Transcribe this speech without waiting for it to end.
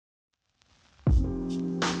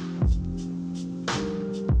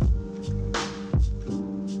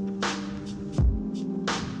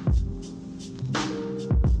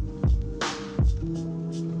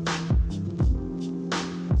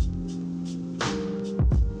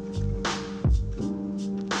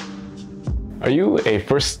Are you a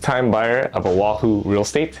first-time buyer of Oahu real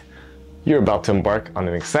estate? You're about to embark on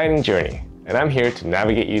an exciting journey, and I'm here to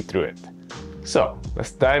navigate you through it. So,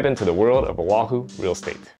 let's dive into the world of Oahu real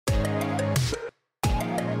estate.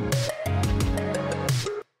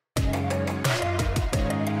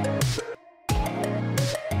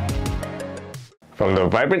 From the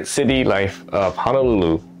vibrant city life of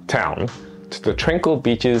Honolulu town to the tranquil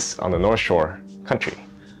beaches on the North Shore country,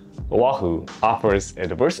 Oahu offers a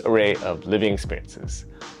diverse array of living experiences.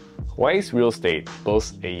 Hawaii's real estate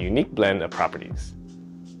boasts a unique blend of properties.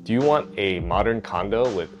 Do you want a modern condo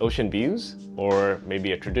with ocean views, or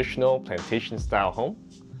maybe a traditional plantation-style home?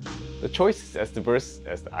 The choice is as diverse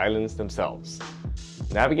as the islands themselves.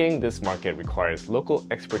 Navigating this market requires local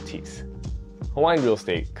expertise. Hawaiian real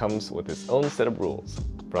estate comes with its own set of rules,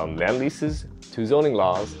 from land leases to zoning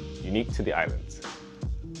laws unique to the islands.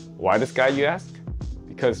 Why this guide, you ask?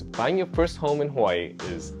 Because buying your first home in Hawaii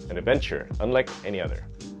is an adventure unlike any other.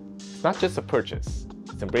 It's not just a purchase,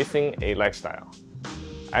 it's embracing a lifestyle.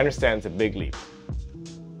 I understand it's a big leap.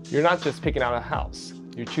 You're not just picking out a house,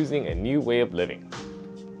 you're choosing a new way of living.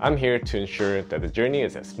 I'm here to ensure that the journey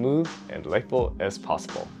is as smooth and delightful as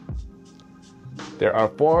possible. There are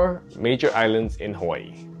 4 major islands in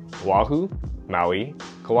Hawaii: Oahu, Maui,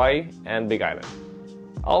 Kauai, and Big Island.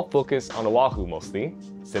 I'll focus on Oahu mostly,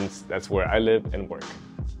 since that's where I live and work.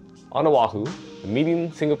 On Oahu, the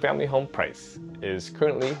median single-family home price is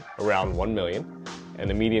currently around $1 million, and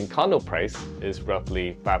the median condo price is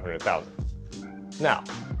roughly $500,000. Now,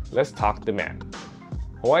 let's talk demand.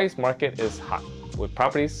 Hawaii's market is hot, with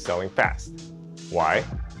properties selling fast. Why?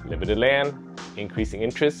 Limited land, increasing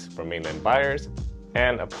interest from mainland buyers,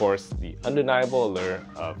 and of course, the undeniable allure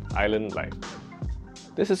of island life.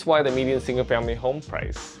 This is why the median single-family home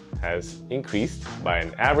price has increased by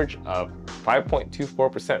an average of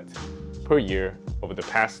 5.24% per year over the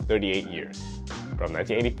past 38 years, from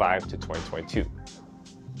 1985 to 2022.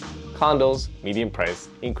 Condos' median price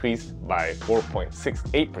increased by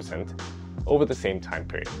 4.68% over the same time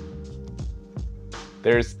period.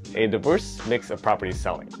 There's a diverse mix of properties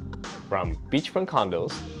selling, from beachfront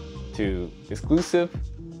condos to exclusive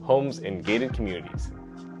homes in gated communities.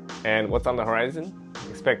 And what's on the horizon?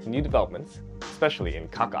 Expect new developments, especially in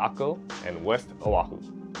Kaka'ako and West Oahu.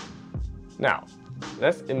 Now,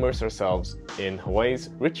 let's immerse ourselves in Hawaii's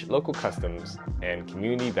rich local customs and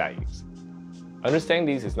community values. Understanding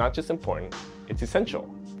these is not just important, it's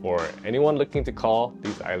essential for anyone looking to call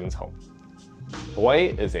these islands home.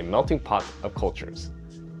 Hawaii is a melting pot of cultures,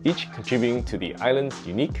 each contributing to the island's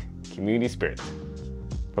unique community spirit.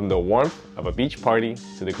 From the warmth of a beach party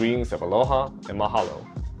to the greetings of aloha and mahalo,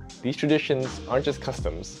 these traditions aren't just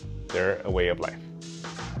customs, they're a way of life.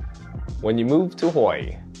 When you move to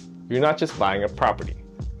Hawaii, you're not just buying a property,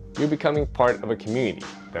 you're becoming part of a community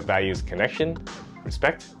that values connection,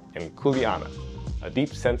 respect, and kuleana, a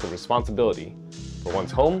deep sense of responsibility for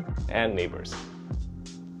one's home and neighbors.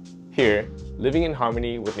 Here, living in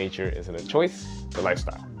harmony with nature isn't a choice, it's a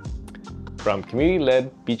lifestyle. From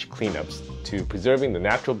community-led beach cleanups to preserving the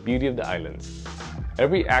natural beauty of the islands,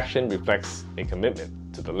 every action reflects a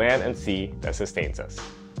commitment to the land and sea that sustains us.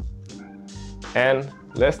 And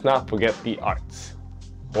let's not forget the arts.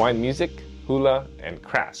 Hawaiian music, hula, and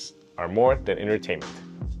crafts are more than entertainment.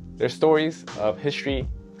 They're stories of history,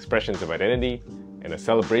 expressions of identity, and a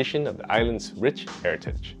celebration of the island's rich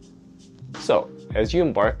heritage. So, as you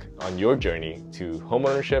embark on your journey to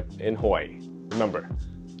homeownership in Hawaii, remember,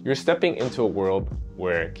 you're stepping into a world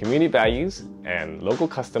where community values and local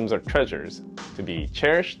customs are treasures to be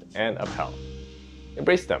cherished and upheld.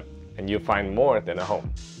 Embrace them, and you'll find more than a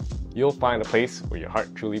home. You'll find a place where your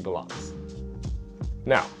heart truly belongs.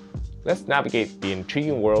 Now, let's navigate the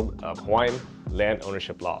intriguing world of Hawaiian land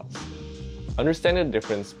ownership laws. Understanding the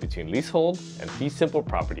difference between leasehold and fee simple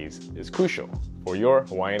properties is crucial for your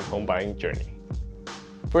Hawaiian home buying journey.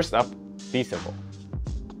 First up, fee simple.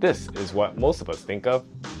 This is what most of us think of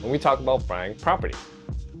when we talk about buying property.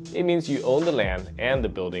 It means you own the land and the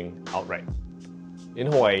building outright. In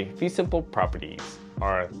Hawaii, fee simple properties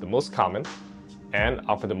are the most common and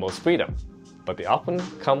offer the most freedom, but they often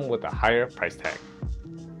come with a higher price tag.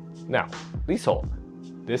 Now, leasehold.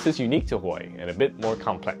 This is unique to Hawaii and a bit more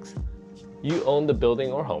complex. You own the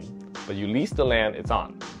building or home, but you lease the land it's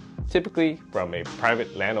on, typically from a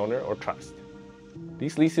private landowner or trust.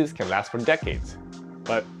 These leases can last for decades,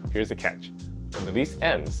 but here's the catch. When the lease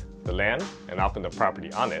ends, the land, and often the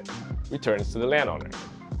property on it, returns to the landowner.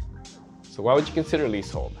 So why would you consider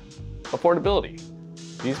leasehold? Affordability.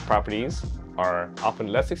 These properties are often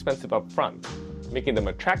less expensive up front, making them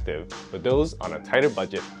attractive for those on a tighter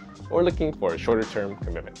budget or looking for a shorter-term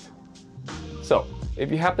commitment. So, If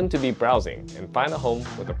you happen to be browsing and find a home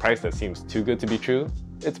with a price that seems too good to be true,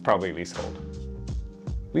 it's probably leasehold.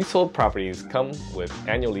 Leasehold properties come with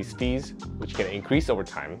annual lease fees, which can increase over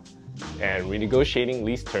time, and renegotiating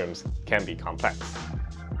lease terms can be complex.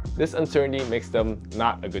 This uncertainty makes them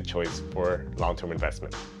not a good choice for long-term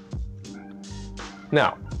investment.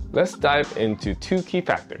 Now, let's dive into two key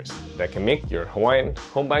factors that can make your Hawaiian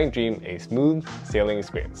home buying dream a smooth sailing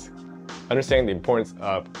experience. Understanding the importance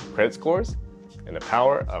of credit scores and the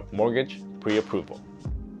power of mortgage pre-approval.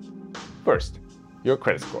 First, your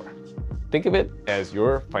credit score. Think of it as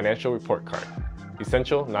your financial report card,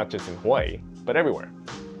 essential not just in Hawaii, but everywhere.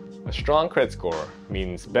 A strong credit score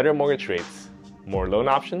means better mortgage rates, more loan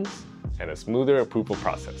options, and a smoother approval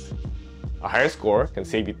process. A higher score can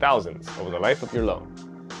save you thousands over the life of your loan.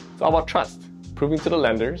 It's all about trust, proving to the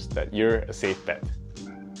lenders that you're a safe bet.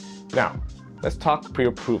 Now, let's talk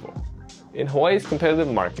pre-approval. In Hawaii's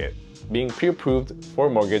competitive market, being pre-approved for a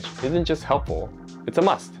mortgage isn't just helpful, it's a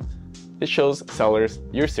must. It shows sellers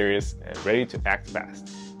you're serious and ready to act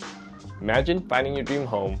fast. Imagine finding your dream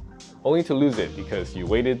home only to lose it because you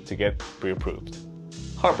waited to get pre-approved.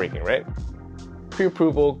 Heartbreaking, right?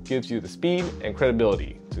 Pre-approval gives you the speed and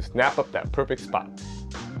credibility to snap up that perfect spot.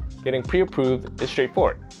 Getting pre-approved is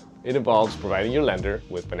straightforward. It involves providing your lender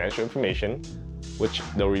with financial information, which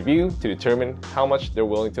they'll review to determine how much they're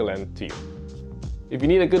willing to lend to you. If you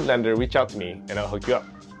need a good lender, reach out to me and I'll hook you up.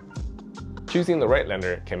 Choosing the right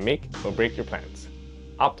lender can make or break your plans.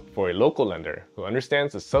 Opt for a local lender who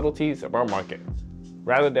understands the subtleties of our market,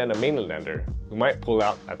 rather than a mainland lender who might pull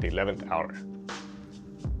out at the 11th hour.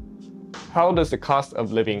 How does the cost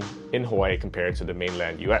of living in Hawaii compare to the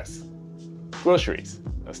mainland US? Groceries,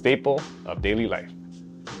 a staple of daily life.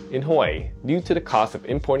 In Hawaii, due to the cost of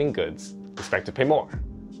importing goods, expect to pay more.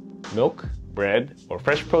 Milk, bread, or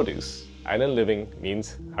fresh produce, island living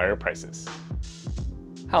means higher prices.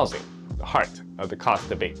 Housing, the heart of the cost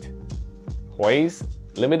debate. Hawaii's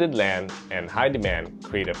limited land and high demand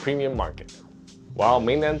create a premium market. While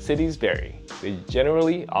mainland cities vary, they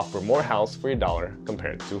generally offer more house for your dollar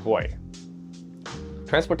compared to Hawaii.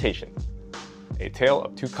 Transportation, a tale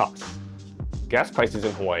of two costs. Gas prices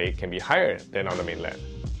in Hawaii can be higher than on the mainland,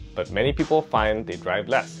 but many people find they drive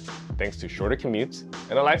less thanks to shorter commutes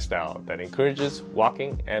and a lifestyle that encourages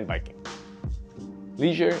walking and biking.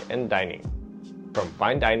 Leisure and dining. From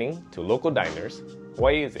fine dining to local diners,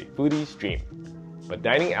 Hawaii is a foodie's dream, but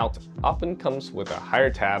dining out often comes with a higher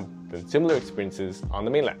tab than similar experiences on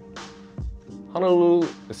the mainland. Honolulu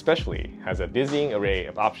especially has a dizzying array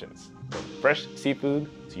of options, from fresh seafood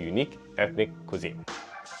to unique ethnic cuisine.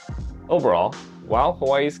 Overall, while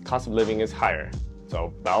Hawaii's cost of living is higher, it's all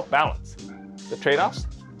about balance. The trade-offs?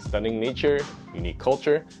 Stunning nature, unique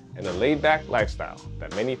culture, and a laid-back lifestyle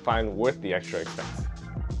that many find worth the extra expense.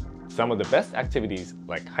 Some of the best activities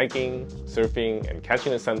like hiking, surfing, and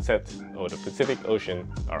catching a sunset over the Pacific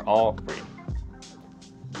Ocean are all free.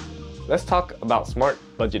 Let's talk about smart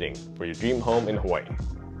budgeting for your dream home in Hawaii.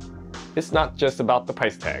 It's not just about the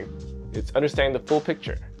price tag, it's understanding the full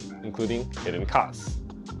picture, including hidden costs.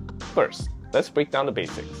 First, let's break down the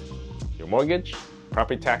basics. Your mortgage,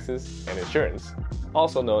 property taxes, and insurance,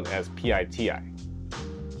 also known as PITI.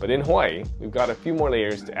 But in Hawaii, we've got a few more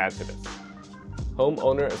layers to add to this.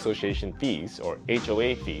 Homeowner Association fees, or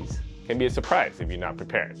HOA fees, can be a surprise if you're not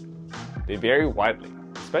prepared. They vary widely,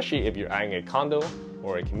 especially if you're eyeing a condo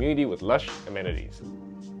or a community with lush amenities.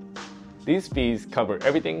 These fees cover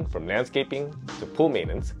everything from landscaping to pool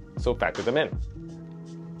maintenance, so factor them in.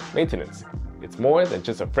 Maintenance. It's more than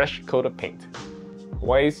just a fresh coat of paint.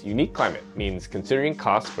 Hawaii's unique climate means considering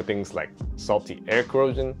costs for things like salty air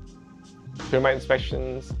corrosion, termite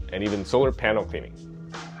inspections, and even solar panel cleaning.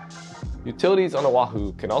 Utilities on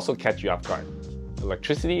Oahu can also catch you off guard.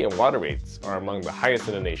 Electricity and water rates are among the highest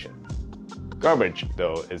in the nation. Garbage,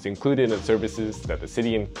 though, is included in services that the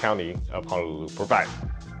city and county of Honolulu provide.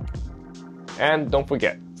 And don't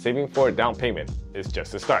forget, saving for a down payment is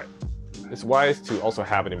just a start. It's wise to also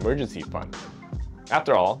have an emergency fund.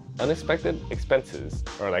 After all, unexpected expenses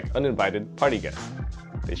are like uninvited party guests.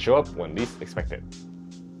 They show up when least expected.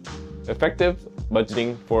 Effective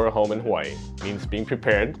budgeting for a home in Hawaii means being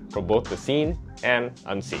prepared for both the seen and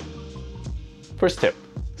unseen. First tip,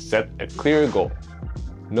 set a clear goal.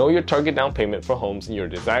 Know your target down payment for homes in your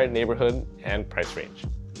desired neighborhood and price range.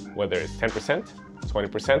 Whether it's 10%,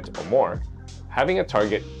 20%, or more, having a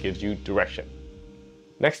target gives you direction.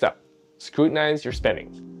 Next up, scrutinize your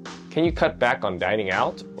spending. Can you cut back on dining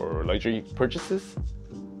out or luxury purchases?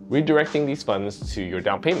 Redirecting these funds to your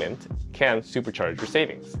down payment can supercharge your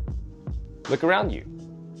savings. Look around you.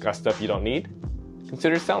 Got stuff you don't need?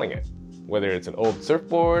 Consider selling it. Whether it's an old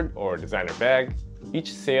surfboard or a designer bag,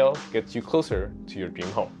 Each sale gets you closer to your dream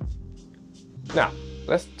home. Now,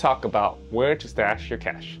 let's talk about where to stash your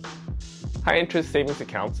cash. High-interest savings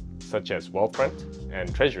accounts such as Wealthfront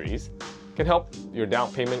and Treasuries can help your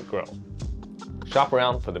down payment grow. Shop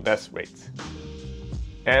around for the best rates.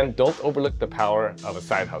 And don't overlook the power of a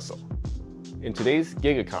side hustle. In today's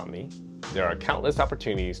gig economy, there are countless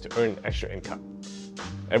opportunities to earn extra income.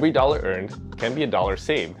 Every dollar earned can be a dollar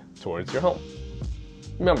saved towards your home.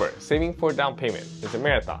 Remember, saving for a down payment is a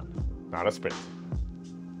marathon, not a sprint.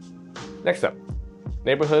 Next up,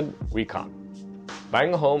 neighborhood recon.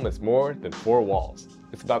 Buying a home is more than four walls.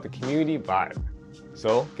 It's about the community vibe.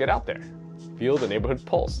 So get out there, feel the neighborhood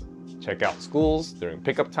pulse, check out schools during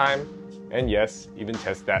pickup time, and yes, even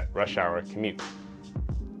test that rush hour commute.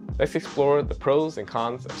 Let's explore the pros and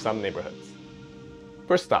cons of some neighborhoods.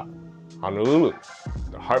 First stop, Honolulu,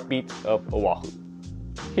 the heartbeat of Oahu.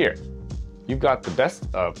 Here, you've got the best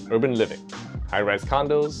of urban living, high-rise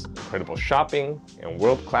condos, incredible shopping, and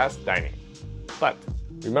world-class dining. But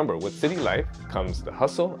remember, with city life comes the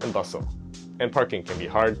hustle and bustle, and parking can be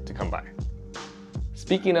hard to come by.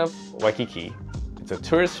 Speaking of Waikiki, it's a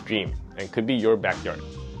tourist dream and could be your backyard.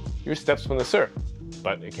 Your steps from the surf,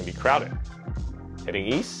 but it can be crowded. Heading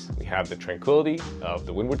east, we have the tranquility of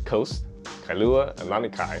the Windward Coast. Kailua and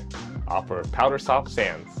Lanikai offer powder-soft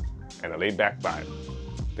sands and a laid-back vibe.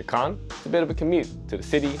 The con? It's a bit of a commute to the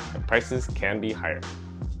city and prices can be higher.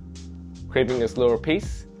 Craving a slower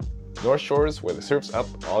pace? North Shores, where the surf's up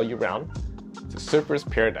all year round, it's a surfer's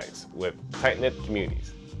paradise with tight-knit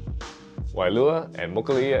communities. Wailua and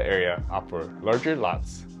Mokuleia area offer larger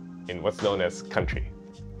lots in what's known as country.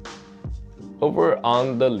 Over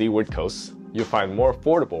on the leeward coast, you'll find more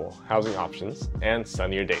affordable housing options and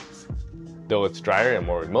sunnier days, though it's drier and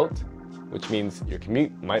more remote, which means your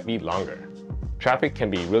commute might be longer. Traffic can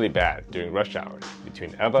be really bad during rush hours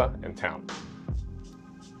between Ewa and town.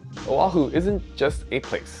 Oahu isn't just a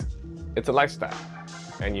place, it's a lifestyle,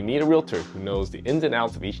 and you need a realtor who knows the ins and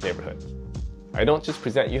outs of each neighborhood. I don't just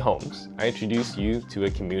present you homes, I introduce you to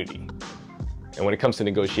a community. And when it comes to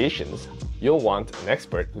negotiations, you'll want an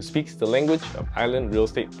expert who speaks the language of island real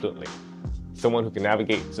estate fluently. Someone who can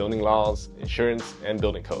navigate zoning laws, insurance, and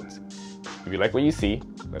building codes. If you like what you see,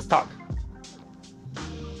 let's talk.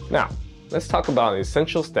 Now, let's talk about an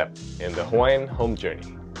essential step in the Hawaiian home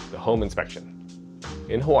journey, the home inspection.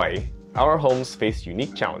 In Hawaii, our homes face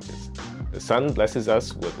unique challenges. The sun blesses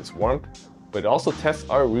us with its warmth, but it also tests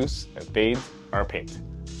our roofs and fades our paint.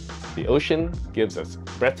 The ocean gives us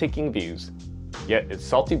breathtaking views, yet its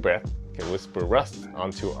salty breath can whisper rust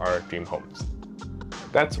onto our dream homes.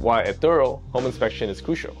 That's why a thorough home inspection is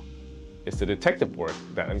crucial. It's the detective work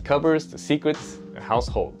that uncovers the secrets a house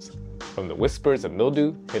holds, from the whispers of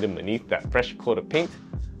mildew hidden beneath that fresh coat of paint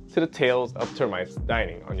to the tales of termites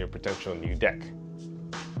dining on your potential new deck.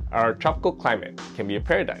 Our tropical climate can be a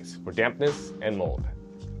paradise for dampness and mold.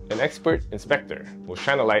 An expert inspector will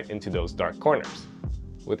shine a light into those dark corners.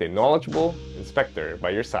 With a knowledgeable inspector by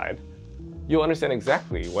your side, you'll understand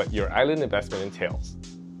exactly what your island investment entails.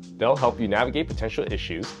 They'll help you navigate potential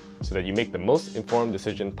issues so that you make the most informed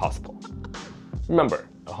decision possible. Remember,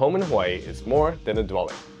 a home in Hawaii is more than a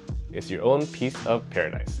dwelling. It's your own piece of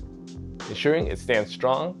paradise. Ensuring it stands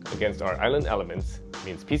strong against our island elements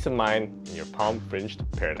means peace of mind in your palm-fringed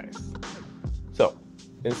paradise. So,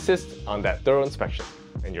 insist on that thorough inspection,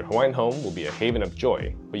 and your Hawaiian home will be a haven of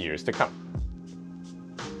joy for years to come.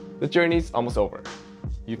 The journey's almost over.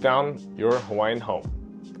 You found your Hawaiian home.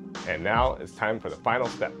 And now it's time for the final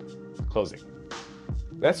step, closing.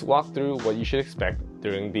 Let's walk through what you should expect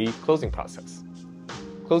during the closing process.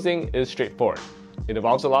 Closing is straightforward. It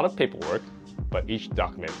involves a lot of paperwork, but each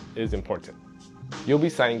document is important. You'll be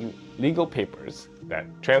signing legal papers that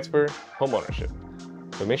transfer homeownership,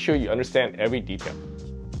 so make sure you understand every detail.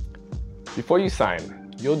 Before you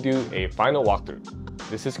sign, you'll do a final walkthrough.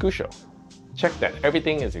 This is crucial. Check that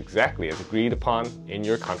everything is exactly as agreed upon in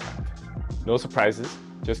your contract. No surprises,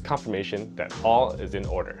 just confirmation that all is in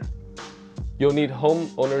order. You'll need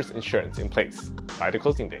homeowner's insurance in place by the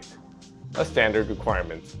closing date, a standard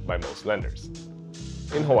requirement by most lenders.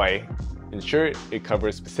 In Hawaii, ensure it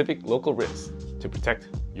covers specific local risks to protect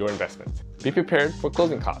your investment. Be prepared for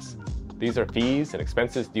closing costs. These are fees and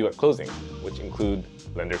expenses due at closing, which include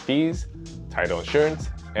lender fees, title insurance,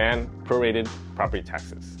 and prorated property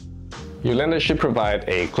taxes. Your lender should provide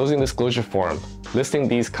a closing disclosure form listing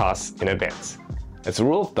these costs in advance. As a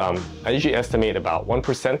rule of thumb, I usually estimate about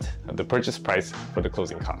 1% of the purchase price for the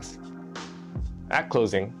closing costs. At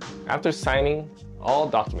closing, after signing all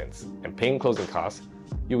documents and paying closing costs,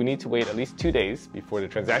 you will need to wait at least 2 days before the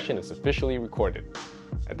transaction is officially recorded.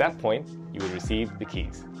 At that point, you will receive the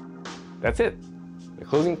keys. That's it. The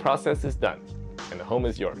closing process is done, and the home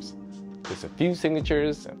is yours. Just a few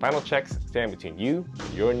signatures and final checks stand between you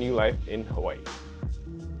and your new life in Hawaii.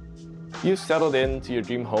 You've settled into your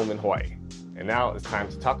dream home in Hawaii, and now it's time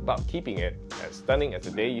to talk about keeping it as stunning as the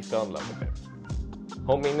day you fell in love with it.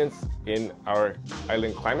 Home maintenance in our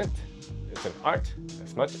island climate is an art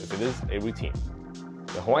as much as it is a routine.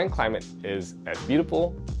 The Hawaiian climate is as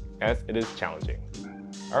beautiful as it is challenging.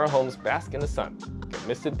 Our homes bask in the sun, get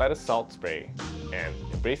misted by the salt spray, and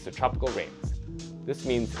embrace the tropical rains. This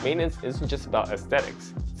means maintenance isn't just about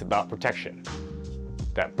aesthetics, it's about protection.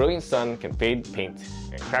 That brilliant sun can fade paint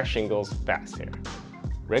and crack shingles fast here.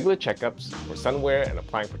 Regular checkups for sunwear and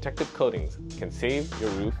applying protective coatings can save your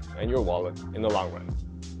roof and your wallet in the long run.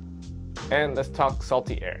 And let's talk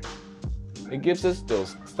salty air. It gives us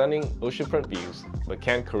those stunning oceanfront views, but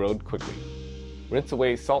can corrode quickly. Rinse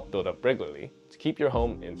away salt buildup regularly to keep your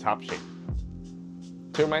home in top shape.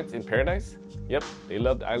 Termites in paradise? Yep, they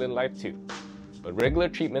love the island life too. But regular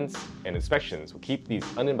treatments and inspections will keep these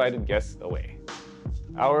uninvited guests away.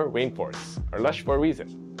 Our rainforests are lush for a reason,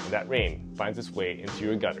 and that rain finds its way into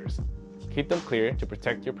your gutters. Keep them clear to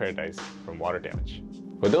protect your paradise from water damage.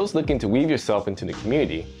 For those looking to weave yourself into the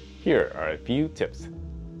community, here are a few tips.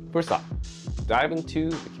 First off, dive into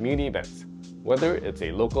the community events. Whether it's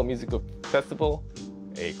a local musical festival,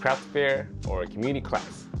 a craft fair, or a community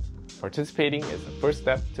class, participating is the first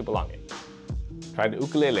step to belonging. Try the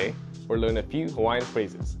ukulele or learn a few Hawaiian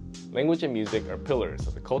phrases. Language and music are pillars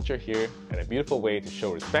of the culture here and a beautiful way to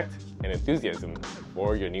show respect and enthusiasm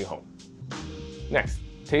for your new home. Next,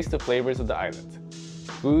 taste the flavors of the island.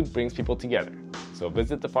 Food brings people together, so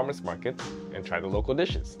visit the farmers markets and try the local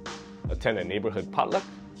dishes. Attend a neighborhood potluck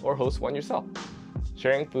or host one yourself.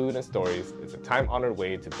 Sharing food and stories is a time-honored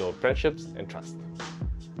way to build friendships and trust.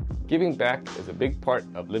 Giving back is a big part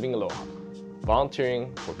of living aloha.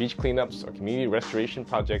 Volunteering for beach cleanups or community restoration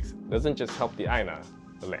projects doesn't just help the aina,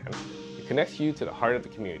 the land, it connects you to the heart of the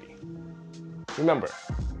community. Remember,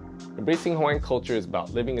 embracing Hawaiian culture is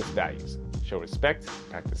about living its values. Show respect,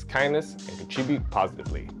 practice kindness, and contribute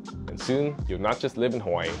positively. And soon, you'll not just live in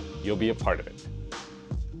Hawaii, you'll be a part of it.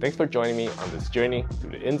 Thanks for joining me on this journey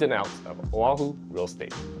through the ins and outs of Oahu real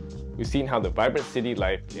estate. We've seen how the vibrant city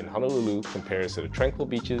life in Honolulu compares to the tranquil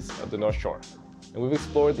beaches of the North Shore, and we've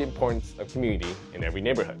explored the importance of community in every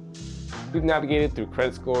neighborhood. We've navigated through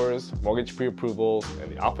credit scores, mortgage pre-approvals,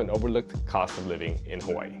 and the often overlooked cost of living in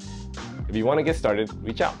Hawaii. If you want to get started,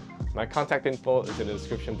 reach out. My contact info is in the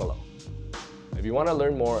description below. If you want to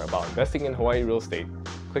learn more about investing in Hawaii real estate,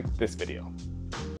 click this video.